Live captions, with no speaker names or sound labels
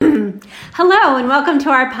Hello and welcome to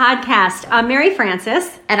our podcast. I'm Mary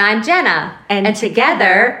Frances. And I'm Jenna. And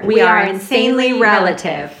together we are Insanely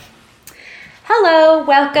Relative. Hello,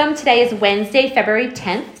 welcome. Today is Wednesday, February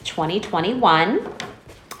 10th, 2021.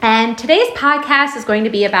 And today's podcast is going to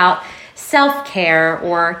be about self-care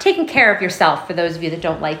or taking care of yourself for those of you that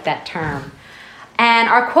don't like that term. And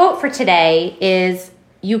our quote for today is,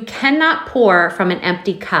 "You cannot pour from an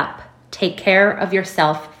empty cup. Take care of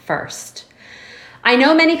yourself first." I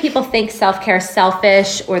know many people think self-care is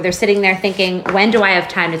selfish, or they're sitting there thinking, when do I have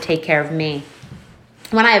time to take care of me?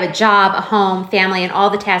 When I have a job, a home, family, and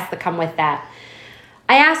all the tasks that come with that.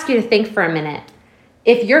 I ask you to think for a minute.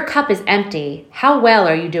 If your cup is empty, how well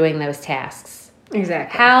are you doing those tasks?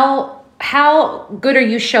 Exactly. How good are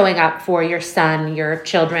you showing up for your son, your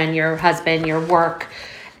children, your husband, your work,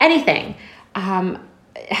 anything?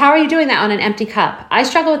 How are you doing that on an empty cup? I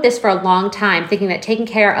struggled with this for a long time, thinking that taking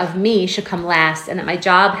care of me should come last and that my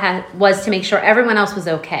job was to make sure everyone else was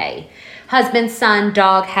okay. Husband, son,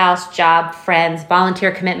 dog, house, job, friends,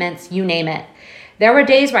 volunteer commitments, you name it. There were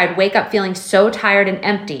days where I'd wake up feeling so tired and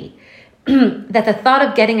empty that the thought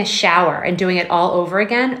of getting a shower and doing it all over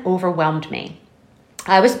again overwhelmed me.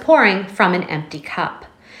 I was pouring from an empty cup.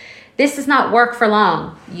 This does not work for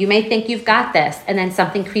long. You may think you've got this, and then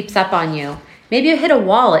something creeps up on you. Maybe you hit a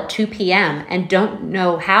wall at 2 p.m. and don't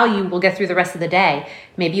know how you will get through the rest of the day.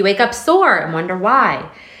 Maybe you wake up sore and wonder why.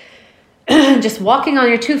 Just walking on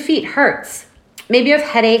your 2 feet hurts. Maybe you have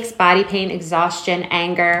headaches, body pain, exhaustion,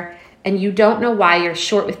 anger, and you don't know why you're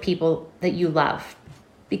short with people that you love.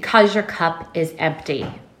 Because your cup is empty.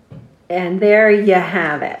 And there you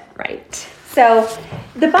have it. Right. So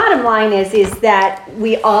the bottom line is that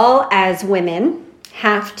we all as women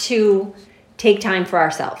have to take time for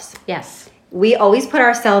ourselves. Yes. We always put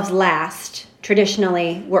ourselves last.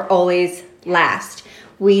 Traditionally, we're always last.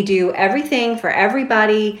 We do everything for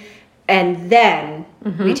everybody, and then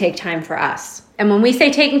we take time for us. And when we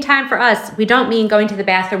say taking time for us, we don't mean going to the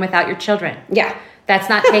bathroom without your children. Yeah. That's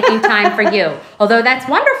not taking time for you. Although that's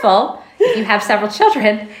wonderful if you have several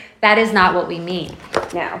children, that is not what we mean.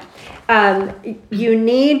 No. You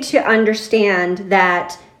need to understand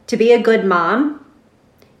that to be a good mom,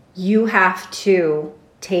 you have to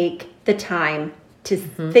take the time to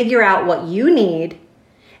figure out what you need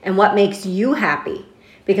and what makes you happy.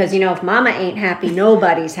 Because, if mama ain't happy,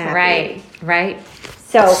 nobody's happy. Right.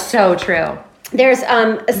 So true. There's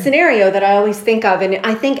a scenario that I always think of, and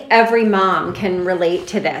I think every mom can relate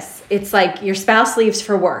to this. It's like your spouse leaves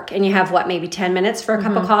for work, and you have, maybe 10 minutes for a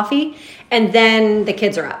cup of coffee, and then the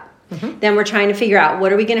kids are up. Then we're trying to figure out,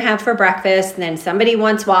 what are we going to have for breakfast? And then somebody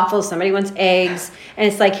wants waffles, somebody wants eggs. And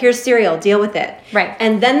it's like, here's cereal, deal with it. Right.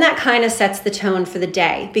 And then that kind of sets the tone for the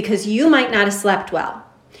day, because you might not have slept well.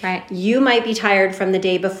 Right. You might be tired from the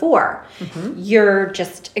day before. You're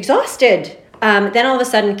just exhausted. Then all of a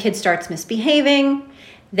sudden, kid starts misbehaving.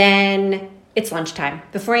 Then it's lunchtime.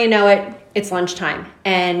 Before you know it, it's lunchtime.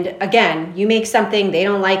 And again, you make something, they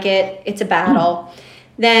don't like it, it's a battle.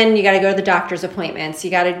 Then you got to go to the doctor's appointments.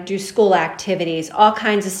 You got to do school activities, all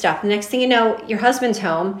kinds of stuff. The next thing you know, your husband's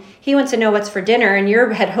home. He wants to know what's for dinner, and you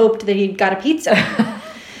had hoped that he'd got a pizza.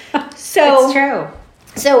 So it's true.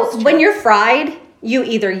 So when you're fried, you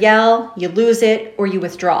either yell, you lose it, or you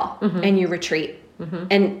withdraw and you retreat.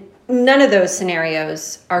 And none of those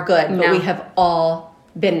scenarios are good, but we have all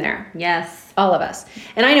been there. Yes. All of us.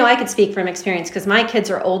 And I know I could speak from experience because my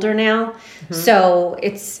kids are older now. So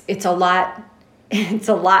it's a lot. It's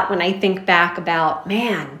a lot when I think back about,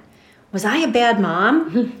 man, was I a bad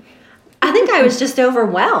mom? I think I was just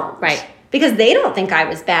overwhelmed. Right. Because they don't think I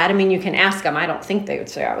was bad. I mean, you can ask them. I don't think they would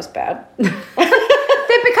say I was bad. Because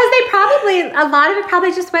a lot of it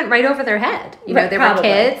probably just went right over their head. They were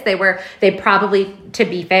kids. They probably, to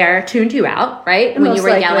be fair, tuned you out, right? When you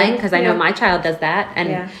were yelling, because I know my child does that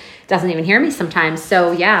and doesn't even hear me sometimes.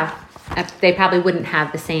 So they probably wouldn't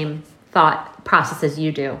have the same thought process as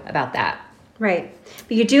you do about that. Right.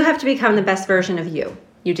 But you do have to become the best version of you.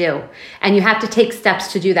 You do. And you have to take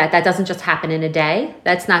steps to do that. That doesn't just happen in a day.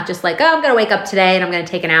 That's not just like, I'm going to wake up today and I'm going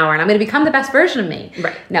to take an hour and I'm going to become the best version of me.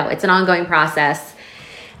 Right. No, it's an ongoing process.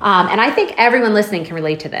 And I think everyone listening can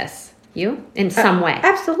relate to this. You? In some way.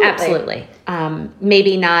 Absolutely.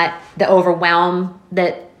 Maybe not the overwhelm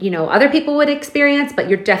that, other people would experience, but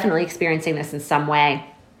you're definitely experiencing this in some way.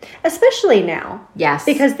 Especially now. Yes.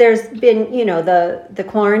 Because there's been, the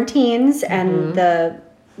quarantines and the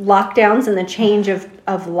lockdowns and the change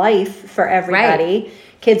of life for everybody. Right.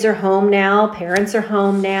 Kids are home now. Parents are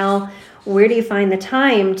home now. Where do you find the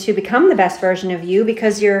time to become the best version of you?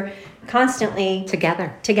 Because you're constantly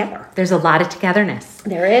together. Together. There's a lot of togetherness.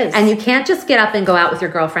 There is. And you can't just get up and go out with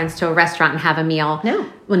your girlfriends to a restaurant and have a meal.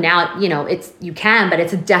 No. Well, now, you can, but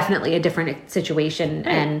it's definitely a different situation. Right.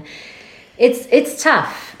 And it's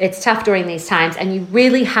tough. It's tough during these times. And you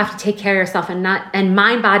really have to take care of yourself and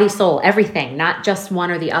mind, body, soul, everything, not just one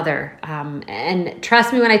or the other. And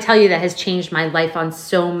trust me when I tell you that has changed my life on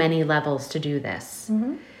so many levels to do this.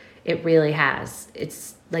 Mm-hmm. It really has.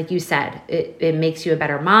 It's like you said, it makes you a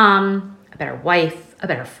better mom, a better wife, a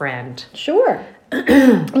better friend. Sure.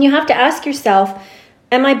 And you have to ask yourself,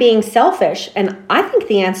 am I being selfish? And I think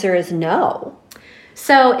the answer is no.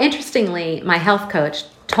 So interestingly, my health coach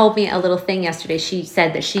told me a little thing yesterday. She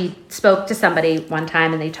said that she spoke to somebody one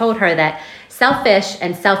time and they told her that selfish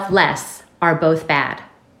and selfless are both bad,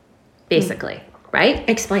 basically. Right?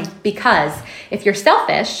 Explain. Because if you're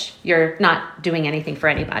selfish, you're not doing anything for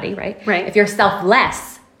anybody, right? Right. If you're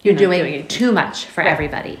selfless, you're doing too much for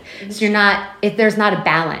everybody. So there's not a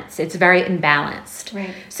balance. It's very imbalanced.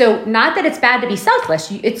 Right. So not that it's bad to be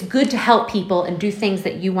selfless. It's good to help people and do things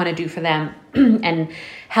that you want to do for them and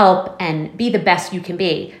help and be the best you can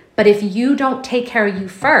be. But if you don't take care of you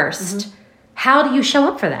first, how do you show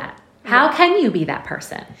up for that? How can you be that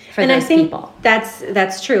person for those people?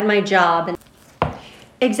 That's true. My job.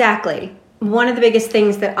 Exactly. One of the biggest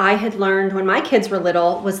things that I had learned when my kids were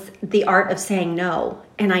little was the art of saying no,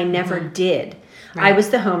 and I never did. Right. I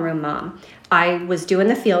was the homeroom mom. I was doing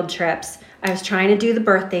the field trips. I was trying to do the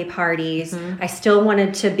birthday parties. I still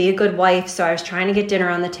wanted to be a good wife, so I was trying to get dinner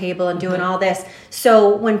on the table and doing all this.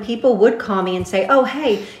 So when people would call me and say, oh,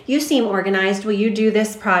 hey, you seem organized. Will you do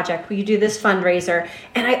this project? Will you do this fundraiser?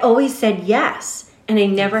 And I always said yes, and I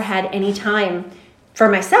never had any time for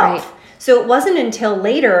myself. Right. So it wasn't until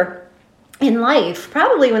later in life,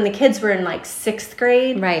 probably when the kids were in like 6th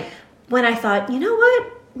grade, right, when I thought, you know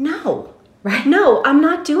what? No. Right. No, I'm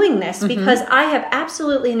not doing this because I have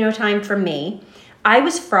absolutely no time for me. I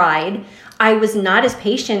was fried. I was not as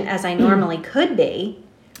patient as I normally could be.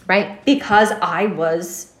 Right. Because I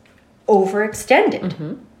was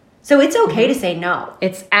overextended. So it's okay to say no.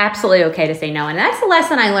 It's absolutely okay to say no. And that's a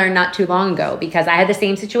lesson I learned not too long ago because I had the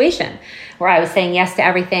same situation where I was saying yes to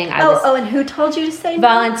everything. And who told you to say no?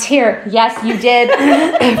 Volunteer. Yes, you did.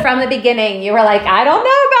 From the beginning. You were like, I don't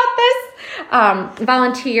know about this.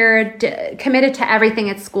 Volunteered, committed to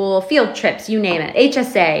everything at school, field trips, you name it,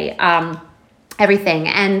 HSA, everything.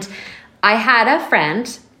 And I had a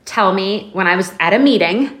friend tell me when I was at a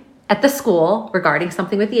meeting at the school regarding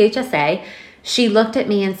something with the HSA, she looked at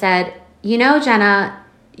me and said, you know, Jenna,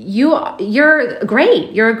 you're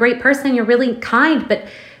great. You're a great person. You're really kind, but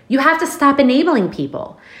you have to stop enabling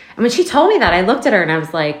people. And when she told me that, I looked at her and I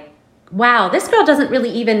was like, wow, this girl doesn't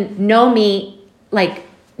really even know me like,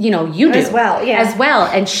 you do. As well, yeah. As well.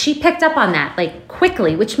 And she picked up on that like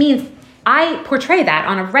quickly, which means I portray that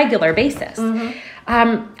on a regular basis.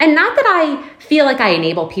 And not that I feel like I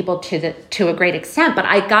enable people to a great extent, but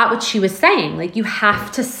I got what she was saying. Like, you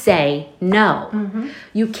have to say no.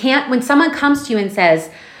 You can't, when someone comes to you and says,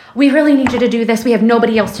 we really need you to do this, we have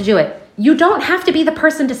nobody else to do it. You don't have to be the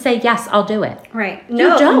person to say, yes, I'll do it. Right.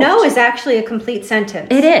 No is actually a complete sentence.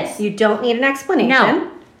 It is. You don't need an explanation.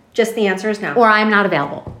 No. Just the answer is no. Or I'm not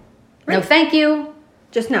available. Right. No, thank you.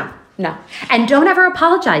 Just no. No. And don't ever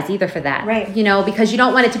apologize either for that. Right. Because you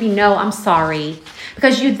don't want it to be, no, I'm sorry.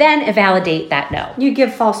 Because you then validate that no. You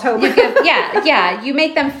give false hope. Yeah. You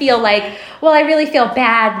make them feel like, well, I really feel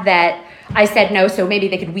bad that I said no, so maybe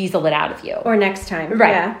they could weasel it out of you. Or next time. Right.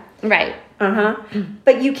 Yeah. Right.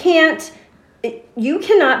 But you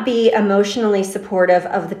cannot be emotionally supportive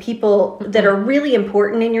of the people that are really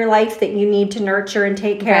important in your life that you need to nurture and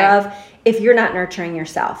take care of if you're not nurturing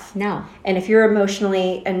yourself. No. And if you're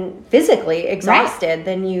emotionally and physically exhausted,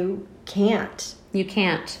 then you can't. You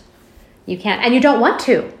can't. And you don't want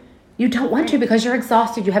to. You don't want to because you're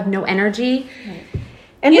exhausted. You have no energy. Right.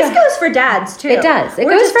 And this goes for dads, too. It does.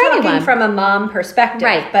 We're goes just for talking anyone. from a mom perspective.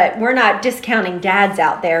 Right. But we're not discounting dads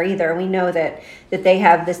out there either. We know that they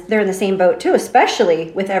have this, they're in the same boat, too,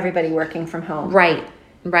 especially with everybody working from home.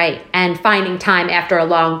 Right. And finding time after a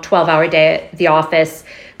long 12-hour day at the office,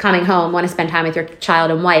 coming home, want to spend time with your child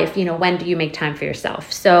and wife, when do you make time for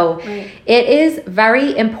yourself? So It is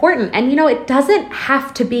very important. And, it doesn't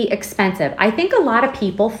have to be expensive. I think a lot of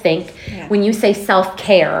people think when you say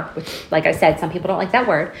self-care, which, like I said, some people don't like that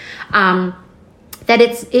word, that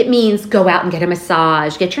it means go out and get a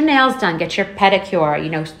massage, get your nails done, get your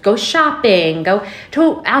pedicure, go shopping, go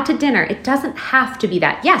out to dinner. It doesn't have to be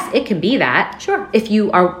that. Yes, it can be that. Sure. If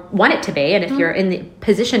you want it to be and if you're in the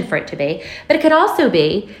position for it to be. But it could also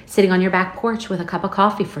be sitting on your back porch with a cup of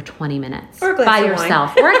coffee for 20 minutes. Or a glass by of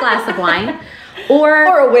yourself. wine. Or a glass of wine. Or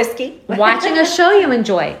a whiskey. watching a show you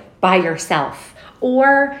enjoy by yourself.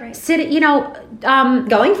 Or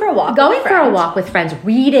going for a walk. With friends.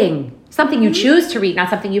 Reading. Something you choose to read, not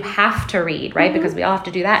something you have to read, right? Because we all have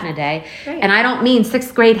to do that in a day. Right. And I don't mean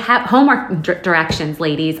 6th grade homework directions,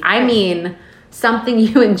 ladies. I mean something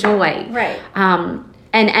you enjoy. Right.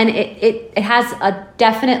 And it has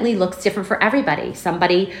definitely looks different for everybody.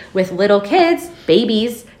 Somebody with little kids,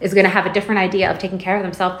 babies, is going to have a different idea of taking care of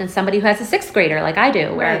themselves than somebody who has a 6th grader like I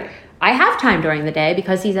do, where I have time during the day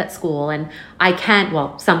because he's at school, and I can't,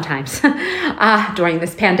 well, sometimes during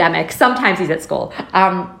this pandemic, sometimes he's at school.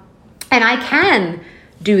 And I can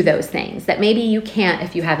do those things that maybe you can't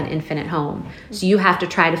if you have an infant at home. So you have to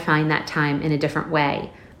try to find that time in a different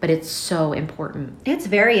way. But it's so important. It's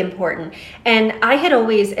very important. And I had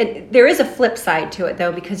always, there is a flip side to it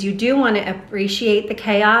though, because you do want to appreciate the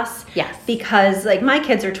chaos. Yes. Because like my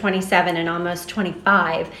kids are 27 and almost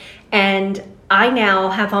 25. And I now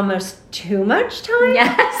have almost too much time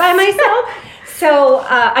by myself. So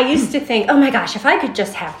I used to think, oh my gosh, if I could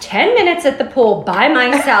just have 10 minutes at the pool by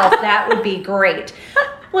myself, that would be great.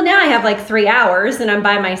 Well, now I have like 3 hours and I'm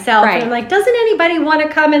by myself. Right. And I'm like, doesn't anybody want to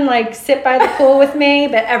come and like sit by the pool with me?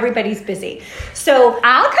 But everybody's busy. So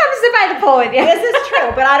I'll come sit by the pool with you. This is true,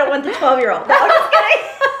 but I don't want the 12-year-old. No, I'm just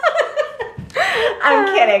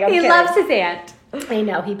kidding. I'm kidding. He loves his aunt. I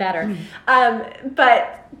know, he better.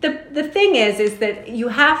 But the thing is that you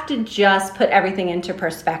have to just put everything into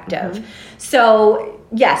perspective. Mm-hmm. So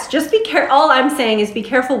yes, just be careful. All I'm saying is be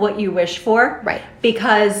careful what you wish for. Right.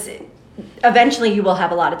 Because eventually you will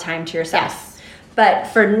have a lot of time to yourself. Yes. But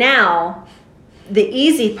for now, the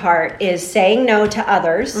easy part is saying no to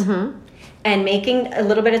others and making a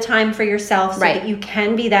little bit of time for yourself so that you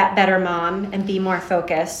can be that better mom and be more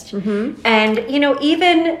focused. Mm-hmm. And,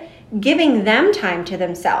 even giving them time to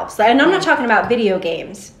themselves. And I'm not talking about video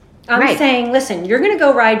games. I'm saying, listen, you're going to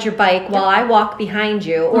go ride your bike while I walk behind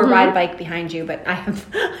you or ride a bike behind you. But I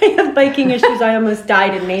have biking issues. I almost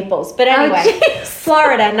died in Naples. But anyway,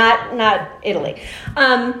 Florida, not Italy.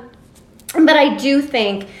 But I do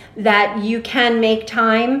think that you can make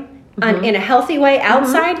time in a healthy way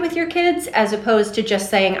outside with your kids as opposed to just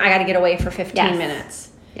saying, I got to get away for 15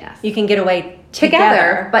 minutes. Yes. You can get away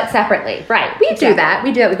together, but separately. Right. We do that.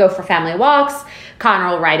 We go for family walks.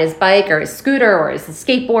 Connor will ride his bike or his scooter or his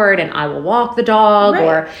skateboard, and I will walk the dog.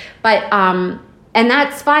 And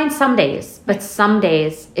that's fine some days, but some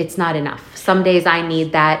days it's not enough. Some days I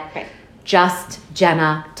need that just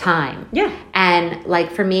Jenna time. Yeah. And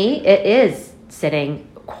like for me, it is sitting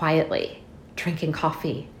quietly, drinking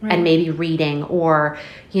coffee and maybe reading or,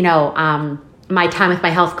 my time with my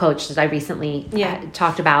health coach, as I recently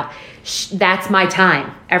talked about, that's my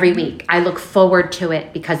time every week. I look forward to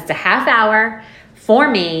it because it's a half hour for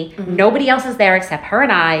me. Mm-hmm. Nobody else is there except her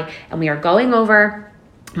and I, and we are going over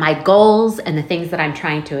my goals and the things that I'm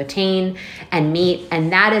trying to attain and meet.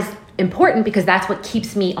 And that is important because that's what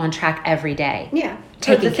keeps me on track every day. Yeah.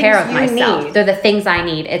 Taking care of myself. They're the things I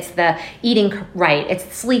need. It's the eating right. It's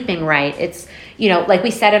sleeping right. It's, like we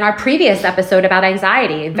said in our previous episode about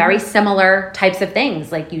anxiety, very similar types of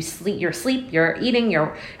things. Like your sleep, your eating,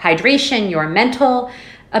 your hydration, your mental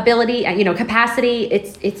ability, capacity.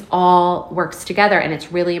 It's all works together, and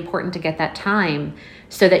it's really important to get that time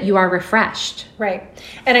so that you are refreshed. Right.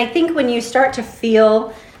 And I think when you start to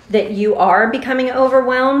feel that you are becoming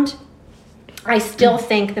overwhelmed, I still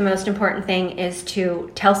think the most important thing is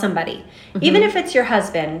to tell somebody, even if it's your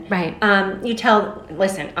husband. Right. You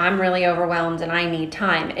listen, I'm really overwhelmed and I need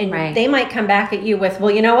time. And they might come back at you with,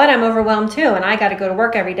 well, you know what? I'm overwhelmed too. And I got to go to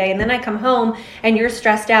work every day. And then I come home and you're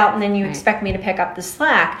stressed out and then you expect me to pick up the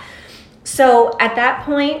slack. So at that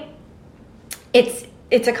point, it's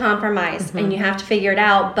a compromise and you have to figure it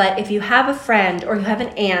out. But if you have a friend or you have an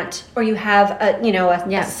aunt or you have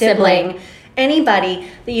a sibling, anybody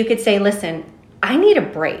that you could say, listen, I need a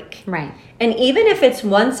break. Right. And even if it's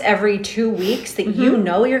once every 2 weeks that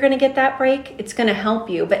you're going to get that break, it's going to help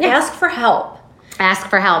you. But ask for help. Ask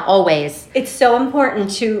for help, always. It's so important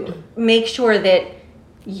to make sure that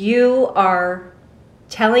you are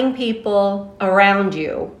telling people around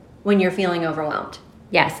you when you're feeling overwhelmed.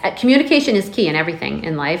 Yes. Communication is key in everything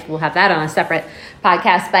in life. We'll have that on a separate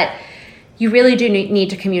podcast. But you really do need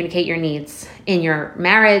to communicate your needs in your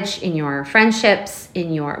marriage, in your friendships,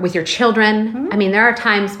 with your children. Mm-hmm. I mean, there are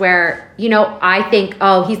times where, I think,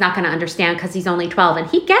 oh, he's not going to understand because he's only 12. And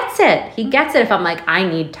he gets it. He gets it if I'm like, I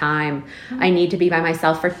need time. Mm-hmm. I need to be by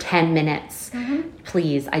myself for 10 minutes. Mm-hmm.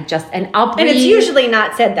 please. And I'll breathe. And it's usually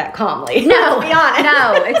not said that calmly. No, let's be honest.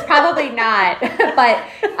 No, it's probably not. But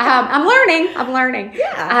I'm learning.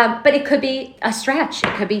 Yeah. But it could be a stretch.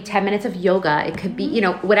 It could be 10 minutes of yoga. It could be,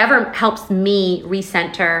 whatever helps me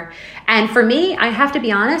recenter. And for me, I have to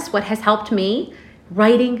be honest, what has helped me,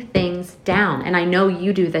 writing things down. And I know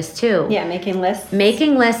you do this too. Yeah, making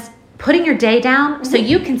lists. Putting your day down so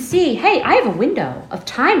you can see, hey, I have a window of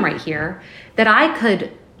time right here that I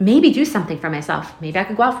could maybe do something for myself. Maybe I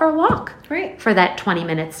could go out for a walk for that 20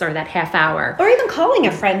 minutes or that half hour. Or even calling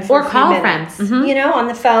a friend for a few minutes, on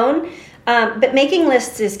the phone. But making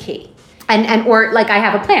lists is key. Or like I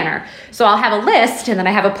have a planner. So I'll have a list and then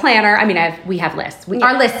I have a planner. I mean, we have lists.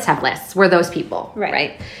 Our lists have lists. We're those people,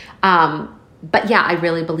 right? But yeah, I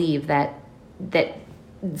really believe that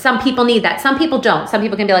some people need that. Some people don't. Some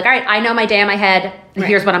people can be like, all right, I know my day in my head. And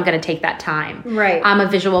here's what I'm going to take that time. Right. I'm a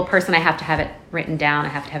visual person. I have to have it written down. I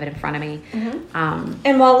have to have it in front of me.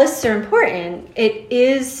 And while lists are important, it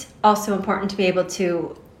is also important to be able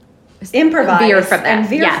to improvise veer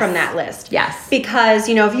from that list. Yes. Because,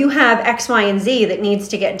 if you have X, Y, and Z that needs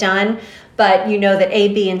to get done, but you know that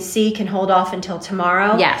A, B, and C can hold off until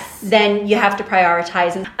tomorrow. Yes. Then you have to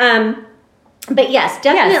prioritize. But yes,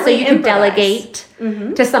 definitely. So you can delegate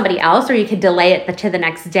to somebody else, or you can delay it to the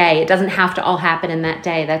next day. It doesn't have to all happen in that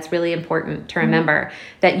day. That's really important to remember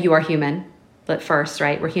that you are human. But first,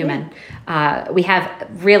 right? We're human. We have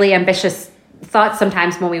really ambitious thoughts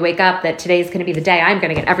sometimes when we wake up that today's going to be the day I'm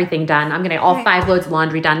going to get everything done. I'm going to get all 5 loads of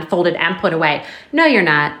laundry done, folded, and put away. No, you're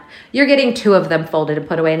not. You're getting 2 of them folded and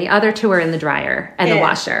put away, and the other 2 are in the dryer and the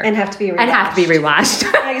washer. And have to be rewashed.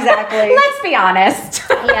 Exactly. Let's be honest.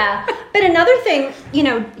 Yeah. But another thing,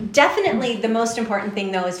 definitely the most important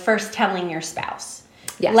thing, though, is first telling your spouse.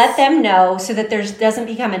 Yes. Let them know so that there doesn't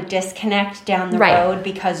become a disconnect down the road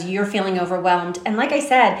because you're feeling overwhelmed. And like I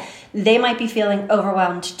said, they might be feeling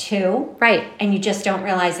overwhelmed too. Right. And you just don't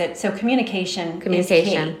realize it. So communication is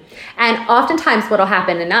key. And oftentimes what'll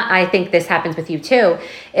happen, and I think this happens with you too,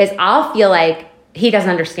 is I'll feel like he doesn't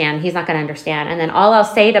understand. He's not going to understand. And then all I'll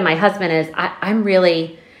say to my husband is, I'm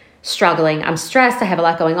really struggling. I'm stressed. I have a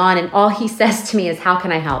lot going on. And all he says to me is, how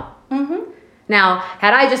can I help? Now,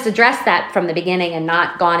 had I just addressed that from the beginning and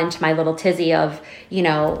not gone into my little tizzy of,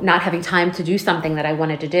 not having time to do something that I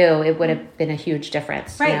wanted to do, it would have been a huge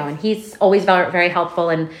difference. Right. And he's always very, very helpful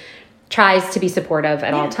and tries to be supportive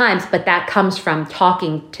at all times, but that comes from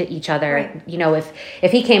talking to each other. Right.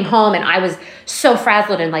 If he came home and I was so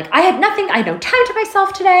frazzled and like, I had no time to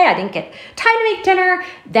myself today, I didn't get time to make dinner,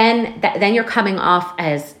 then you're coming off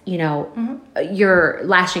as, you're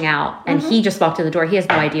lashing out and he just walked in the door. He has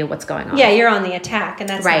no idea what's going on. Yeah, you're on the attack and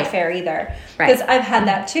that's not fair either. Because I've had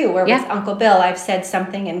that too, where with Uncle Bill, I've said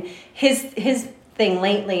something and his thing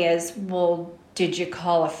lately is, well, did you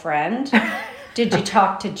call a friend? Did you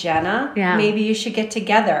talk to Jenna? Yeah. Maybe you should get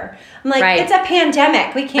together. I'm like, It's a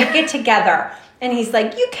pandemic. We can't get together. And he's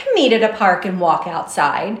like, you can meet at a park and walk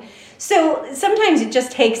outside. So sometimes it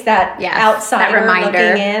just takes that outsider that reminder.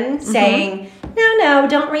 Looking in, saying, no,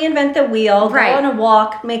 don't reinvent the wheel. Go on a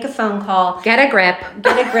walk, make a phone call. Get a grip,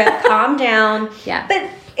 calm down. Yeah. But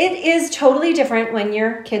it is totally different when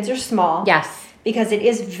your kids are small. Yes. Because it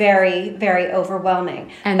is very, very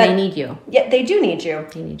overwhelming. And they need you. Yeah, they do need you.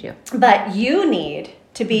 They need you. But you need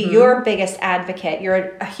to be your biggest advocate.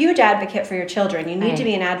 You're a huge advocate for your children. You need to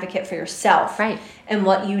be an advocate for yourself. Right. And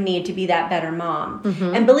what you need to be that better mom.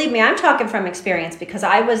 And believe me, I'm talking from experience because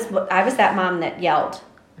I was that mom that yelled.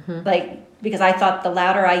 Because I thought the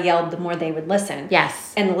louder I yelled, the more they would listen.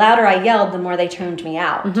 Yes. And the louder I yelled, the more they tuned me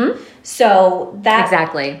out. So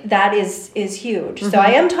that is huge. So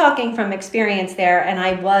I am talking from experience there, and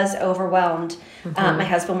I was overwhelmed. My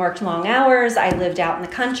husband worked long hours. I lived out in the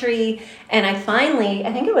country. And I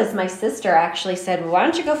think it was my sister actually said, well, why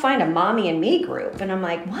don't you go find a mommy and me group? And I'm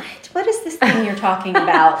like, what? What is this thing you're talking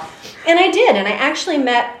about? And I did. And I actually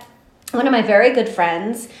met one of my very good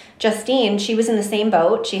friends, Justine. She was in the same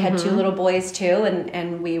boat. She had 2 little boys too,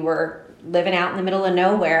 and we were living out in the middle of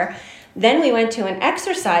nowhere. Then we went to an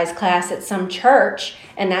exercise class at some church,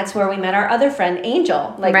 and that's where we met our other friend,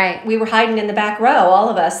 Angel. We were hiding in the back row, all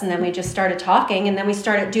of us, and then we just started talking, and then we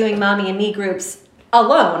started doing mommy and me groups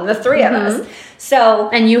alone, the 3 of us. So,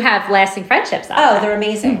 and you have lasting friendships. They're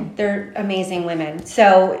amazing. They're amazing women.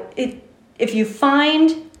 So if you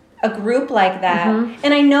find a group like that,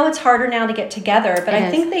 and I know it's harder now to get together, but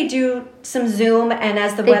I think they do some Zoom, and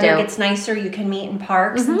as the weather gets nicer, you can meet in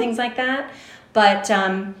parks and things like that.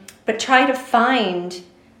 But try to find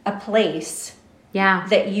a place Yeah.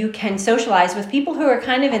 that you can socialize with people who are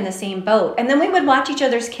kind of in the same boat. And then we would watch each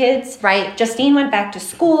other's kids. Right. Justine went back to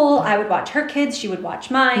school. I would watch her kids. She would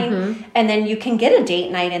watch mine. And then you can get a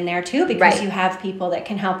date night in there too, because you have people that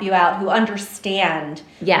can help you out who understand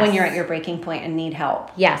when you're at your breaking point and need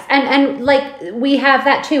help. Yes. And like we have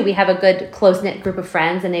that too. We have a good close-knit group of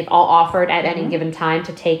friends, and they've all offered at any given time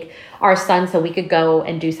to take our son so we could go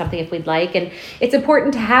and do something if we'd like. And it's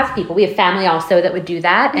important to have people. We have family also that would do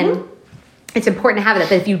that. And it's important to have that.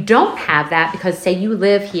 But if you don't have that, because say you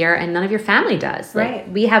live here and none of your family does, like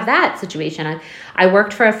we have that situation. I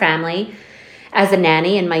worked for a family as a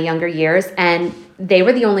nanny in my younger years, and they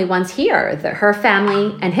were the only ones here. Her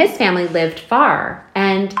family and his family lived far,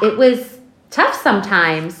 and it was tough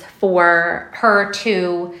sometimes for her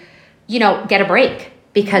to, get a break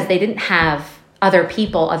because they didn't have other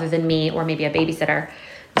people other than me or maybe a babysitter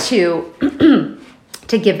to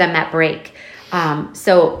to give them that break.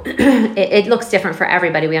 So it looks different for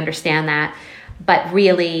everybody. We understand that. But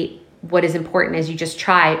really, what is important is you just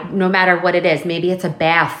try, no matter what it is. Maybe it's a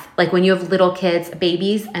bath. Like when you have little kids,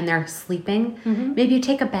 babies, and they're sleeping, maybe you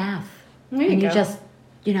take a bath. You just,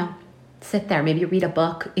 sit there. Maybe you read a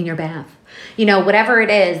book in your bath. Whatever it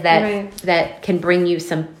is that can bring you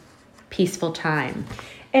some peaceful time.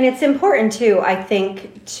 And it's important too, I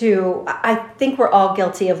think we're all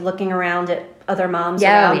guilty of looking around at other moms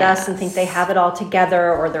around us and think they have it all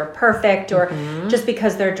together, or they're perfect, or just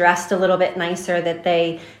because they're dressed a little bit nicer that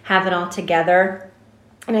they have it all together.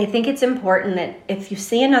 And I think it's important that if you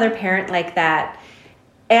see another parent like that,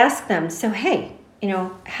 ask them, so hey,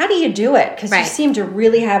 how do you do it? Because you seem to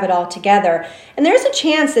really have it all together. And there's a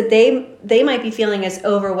chance that they might be feeling as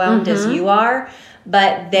overwhelmed as you are,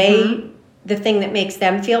 but the thing that makes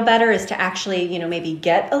them feel better is to actually, maybe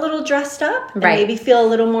get a little dressed up and maybe feel a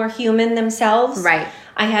little more human themselves. Right.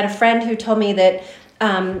 I had a friend who told me that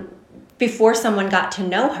before someone got to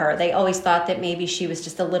know her, they always thought that maybe she was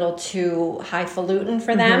just a little too highfalutin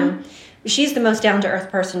for them. She's the most down-to-earth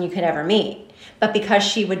person you could ever meet. But because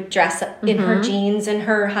she would dress in her jeans and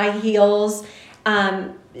her high heels,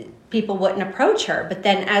 people wouldn't approach her. But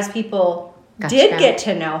then as people get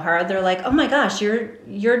to know her, they're like, oh my gosh,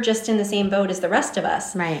 you're just in the same boat as the rest of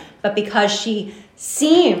us. Right. But because she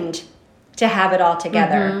seemed to have it all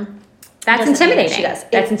together. That's intimidating.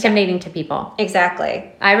 That's intimidating to people.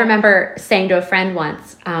 Exactly. I remember saying to a friend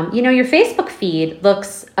once, your Facebook feed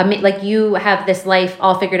looks like you have this life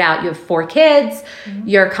all figured out. You have 4 kids.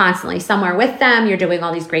 You're constantly somewhere with them. You're doing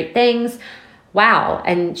all these great things. Wow.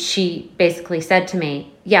 And she basically said to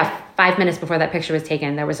me, 5 minutes before that picture was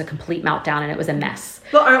taken, there was a complete meltdown and it was a mess.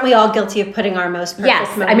 Well, aren't we all guilty of putting our most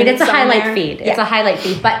perfect moments it's a highlight feed. It's a highlight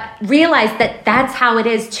feed. But realize that that's how it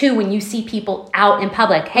is too when you see people out in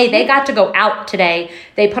public. Hey, they got to go out today.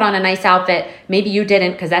 They put on a nice outfit. Maybe you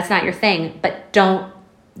didn't because that's not your thing. But don't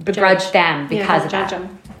begrudge them because of that.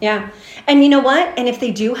 Them. Yeah. And you know what? And if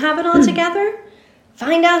they do have it all together,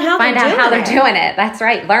 Find out how they're doing it. That's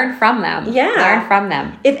right. Learn from them. Yeah. Learn from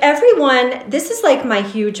them. If everyone, this is like my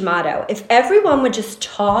huge motto, if everyone would just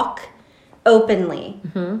talk openly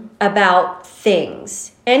about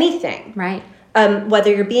things, anything. Right.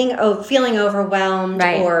 Whether you're feeling overwhelmed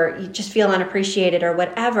or you just feel unappreciated or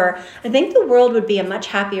whatever, I think the world would be a much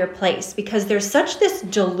happier place because there's such this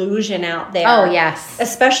delusion out there. Oh, yes.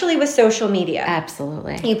 Especially with social media.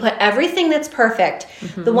 Absolutely. You put everything that's perfect.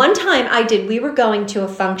 The one time we were going to a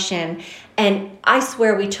function and I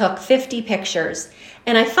swear we took 50 pictures.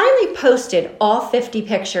 And I finally posted all 50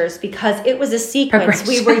 pictures because it was a sequence.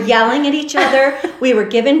 We were yelling at each other. We were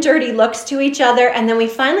giving dirty looks to each other. And then we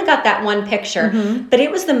finally got that one picture. But it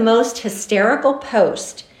was the most hysterical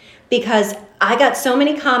post because I got so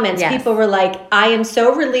many comments. Yes. People were like, I am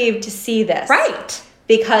so relieved to see this. Right.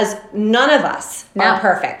 Because none of us are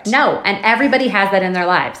perfect. No. And everybody has that in their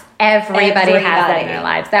lives. Everybody has that in their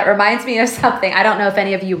lives. That reminds me of something. I don't know if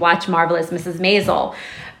any of you watch Marvelous Mrs. Maisel.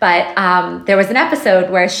 But there was an episode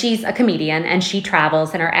where she's a comedian and she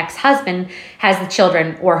travels and her ex-husband has the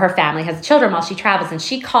children or her family has the children while she travels. And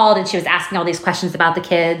she called and she was asking all these questions about the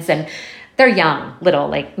kids and they're young, little,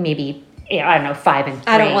 like maybe, 5 and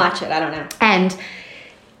 3. I don't watch it. I don't know. And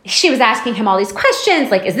she was asking him all these questions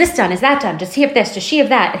like, is this done? Is that done? Does he have this? Does she have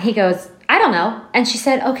that? And he goes, I don't know. And she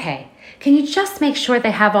said, okay, can you just make sure they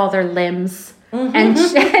have all their limbs? And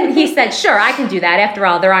he said, sure, I can do that. After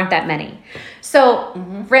all, there aren't that many. So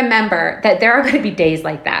remember that there are going to be days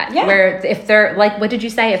like that where if they're like, what did you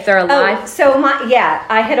say? If they're alive?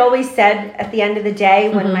 I had always said at the end of the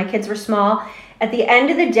day when my kids were small, at the end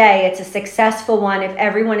of the day, it's a successful one if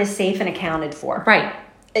everyone is safe and accounted for. Right.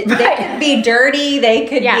 They could be dirty. They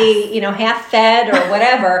could be, half fed or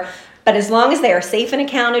whatever. But but as long as they are safe and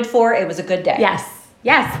accounted for, it was a good day. Yes.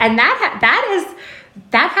 And that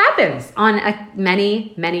happens on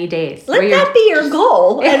many days. Let that be your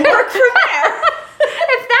goal and work from there.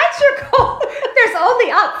 If that's your goal, there's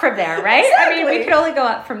only up from there, right? Exactly. I mean, we could only go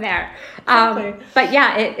up from there. Exactly. But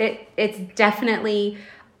yeah, it's definitely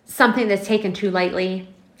something that's taken too lightly.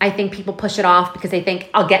 I think people push it off because they think,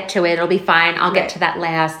 I'll get to it, it'll be fine, I'll get to that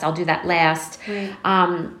last, I'll do that last. Right.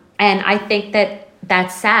 And I think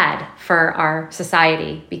that's sad for our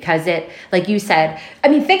society because it, like you said, I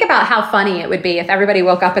mean, think about how funny it would be if everybody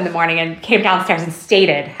woke up in the morning and came downstairs and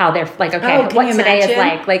stated how they're like, okay, what today is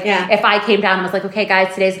like. Like if I came down and was like, okay,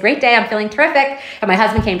 guys, today's a great day, I'm feeling terrific. And my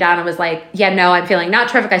husband came down and was like, yeah, no, I'm feeling not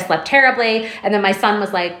terrific. I slept terribly. And then my son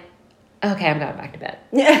was like, okay, I'm going back to bed.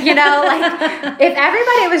 You know, like if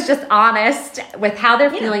everybody was just honest with how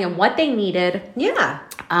they're feeling and what they needed. Yeah.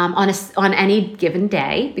 On any given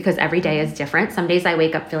day, because every day is different. Some days I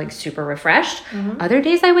wake up feeling super refreshed. Other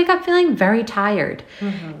days I wake up feeling very tired.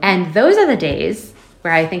 And those are the days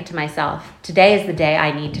where I think to myself, today is the day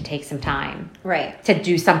I need to take some time to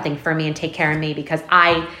do something for me and take care of me because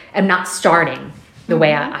I am not starting the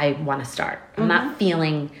way I want to start. I'm not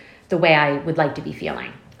feeling the way I would like to be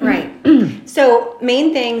feeling. Right. So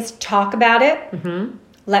main things, talk about it.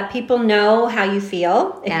 Let people know how you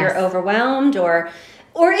feel if you're overwhelmed or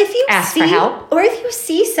if you ask for help. Or if you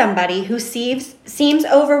see somebody who seems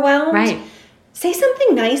overwhelmed, say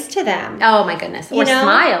something nice to them. Oh my goodness. Or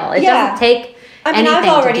smile. It doesn't take anything I've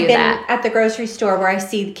already to do been that. at the grocery store where I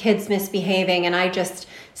see kids misbehaving and I just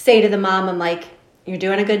say to the mom, I'm like, you're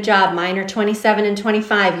doing a good job. Mine are 27 and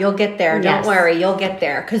 25. You'll get there. Don't worry. You'll get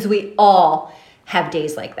there. Because we all have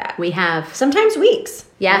days like that. We have. Sometimes weeks.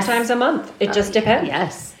 Yes. Sometimes a month. It just depends.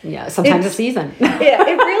 Yes. Yeah. Sometimes a season. Yeah,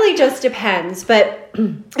 it really just depends. But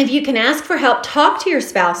if you can ask for help, talk to your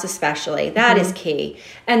spouse especially. That is key.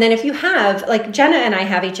 And then if you have, like Jenna and I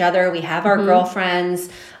have each other, we have our girlfriends.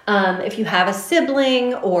 If you have a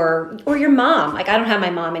sibling or your mom, like I don't have my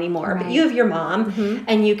mom anymore, but you have your mom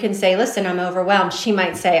and you can say, listen, I'm overwhelmed. She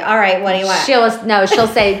might say, all right, what do you want? She'll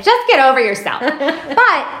say, just get over yourself.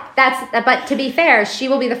 But to be fair, she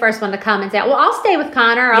will be the first one to come and say, well, I'll stay with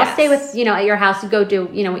Connor. Or I'll stay with, at your house and go do,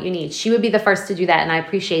 what you need. She would be the first to do that. And I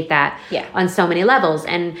appreciate that on so many levels.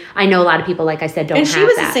 And I know a lot of people, like I said, don't have that. And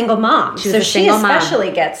she was a single mom. She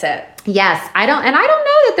especially gets it. Yes. I don't know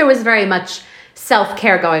that there was very much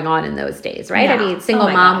self-care going on in those days, right? No. I mean, single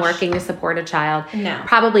mom working to support a child. No.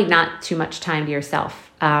 Probably not too much time to yourself.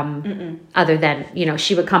 Other than,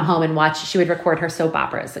 she would come home and she would record her soap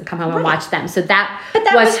operas and come home and watch them. So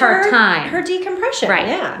that was her time. Her decompression. Right.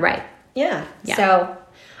 Yeah. Right. Yeah. So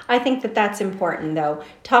I think that's important though.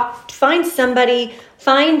 Find somebody,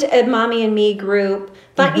 find a Mommy and Me group.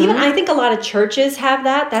 But even I think a lot of churches have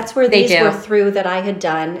that. That's where these were through that I had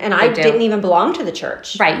done. And I didn't even belong to the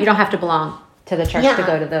church. Right. You don't have to belong to the church to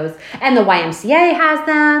go to those. And the YMCA has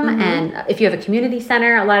them. And if you have a community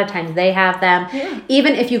center, a lot of times they have them. Yeah.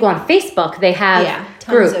 Even if you go on Facebook, they have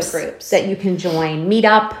groups that you can join.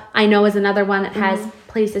 Meetup, I know, is another one that has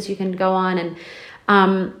places you can go on.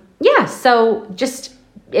 And so just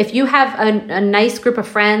if you have a nice group of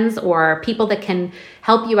friends or people that can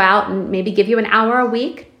help you out and maybe give you an hour a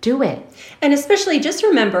week, do it. And especially just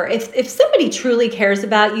remember, if somebody truly cares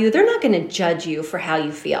about you, they're not going to judge you for how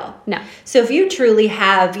you feel. No. So if you truly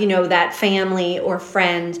have, that family or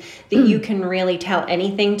friend that you can really tell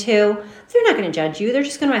anything to, they're not going to judge you. They're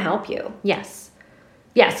just going to help you. Yes.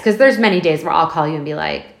 Yes, because there's many days where I'll call you and be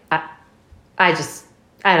like, I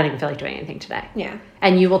don't even feel like doing anything today. Yeah.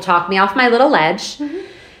 And you will talk me off my little ledge.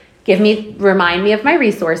 Remind me of my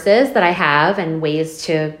resources that I have and ways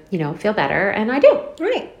to, feel better. And I do.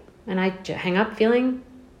 Right. And I hang up feeling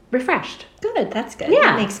refreshed. Good. That's good. Yeah.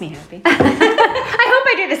 That makes me happy. I hope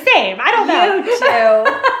I do the same. I don't know.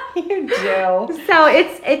 You do. So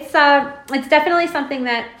it's definitely something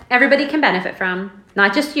that everybody can benefit from.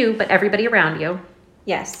 Not just you, but everybody around you.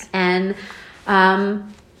 Yes. And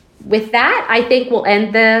with that, I think we'll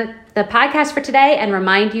end the podcast for today and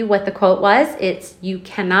remind you what the quote was. It's, you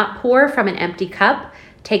cannot pour from an empty cup.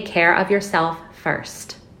 Take care of yourself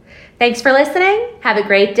first. Thanks for listening. Have a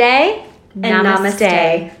great day. And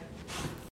namaste.